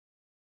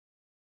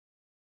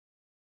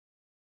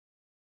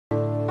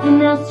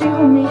nice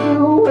to meet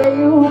you. Where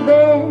you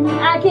been?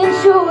 I can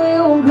show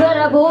you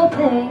incredible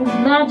things.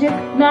 Magic,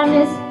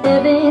 madness,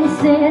 heaven,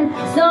 sin.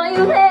 Saw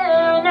you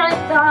there and I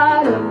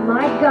thought, oh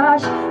my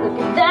gosh, look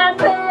at that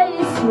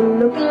face. You're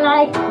looking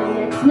like the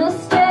next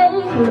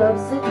mistake.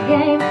 Love's a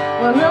game,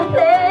 wanna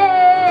play.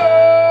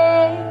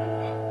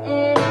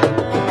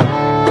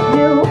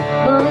 You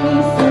only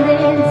sit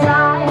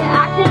inside,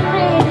 acting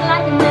crazy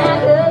like a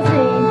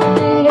magazine.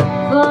 Maybe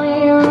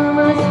funny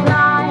rumors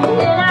fly,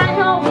 and I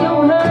know you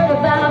heard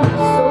about me.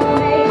 So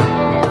maybe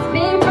let's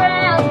be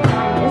friends,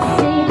 let's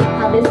see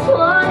how this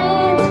one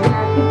is.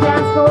 Grab your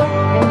passport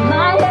in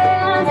my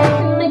hands, I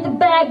can make the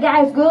bad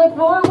guys good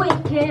for a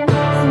weekend. So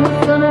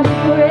it's gonna be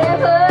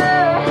forever,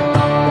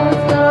 or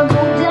it's gonna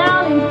go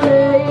down in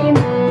flames.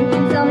 You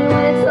can tell me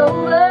when it's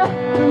over,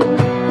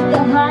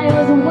 the high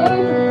wasn't worth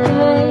the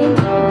pain.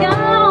 Got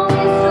all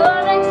these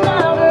sore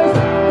ex-lovers,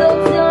 they'll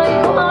tell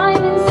you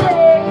I'm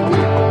insane.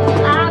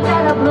 I've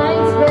got a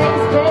blank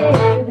space,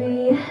 baby,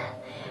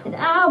 and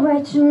I'll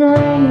write your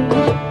name.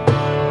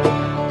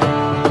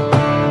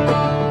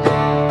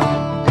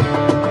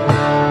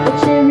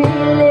 Cherry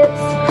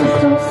lips,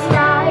 crystal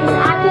skies,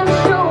 I can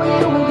show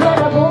you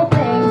incredible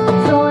things.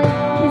 Joy,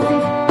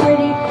 kisses,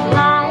 pretty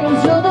lies.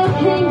 You're the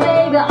king,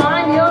 baby,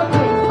 I'm your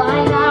queen.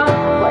 Find out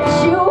what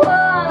you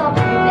want, I'll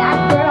be that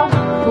girl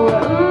for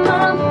a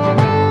month.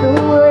 The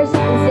worst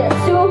is yet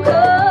to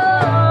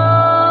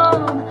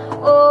come.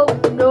 Oh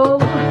no,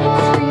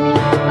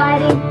 screaming,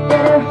 fighting,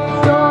 bitter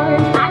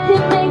storms. I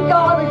can make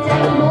all the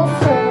tables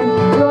turn.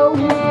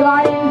 Rose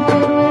garden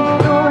filled with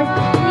thorns.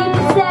 Keep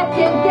a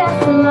second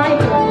guessing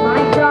like, oh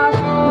my gosh,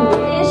 who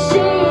is she?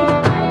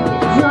 I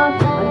get drunk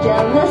on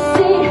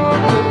jealousy.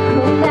 You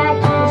come back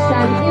each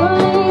time you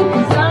leave,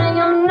 'cause I'm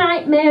a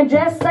nightmare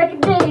dressed like a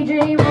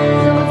daydream.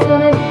 So it's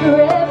gonna be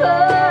forever,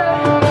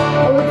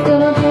 or it's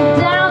gonna go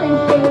down in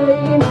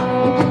flames.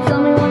 You can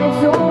tell me when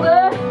it's over,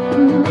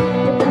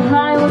 if the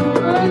high was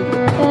worth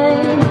the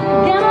pain.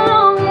 Get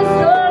along with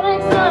your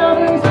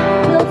ex-lovers,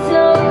 they'll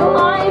tell you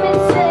I'm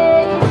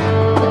insane.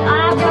 But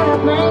I've got a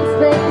blank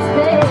space,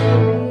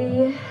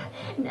 baby,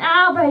 and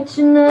I'll write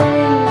your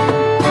name.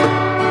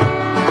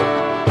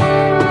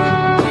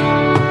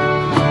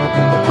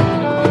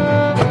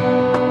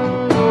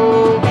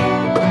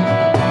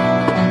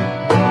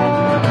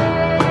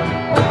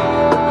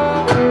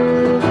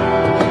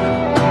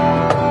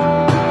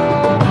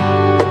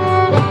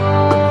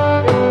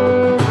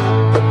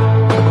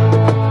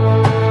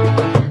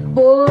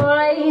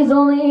 Boys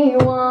only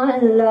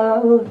want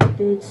love if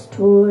it's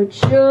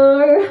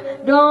torture.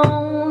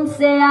 Don't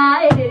say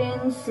I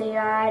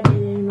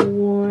didn't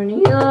warn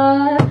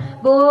ya.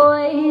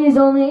 Boys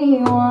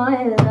only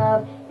want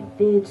love if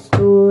it's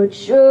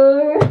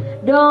torture.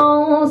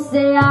 Don't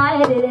say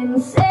I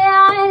didn't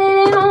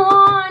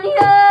warn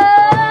ya.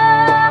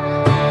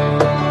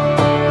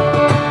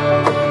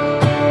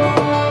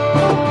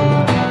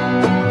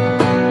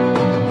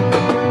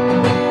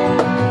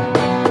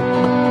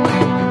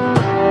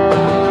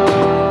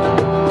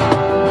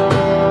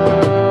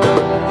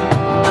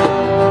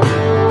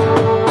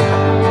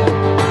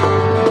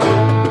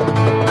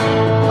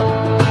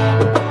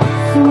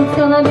 It's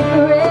gonna be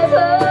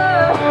forever,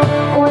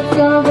 or it's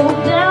gonna go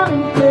down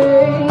in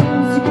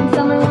flames. You can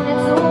tell me when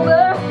it's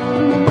over,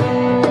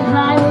 the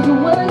high was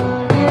worth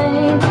the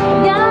pain.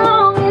 Got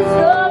along with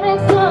your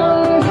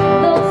ex-lovers,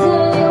 they'll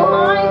tell you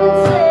I'm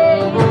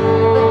insane.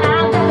 But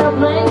I've got a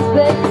blank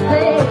space,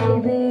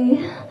 baby,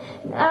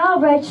 and I'll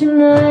write your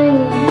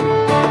name.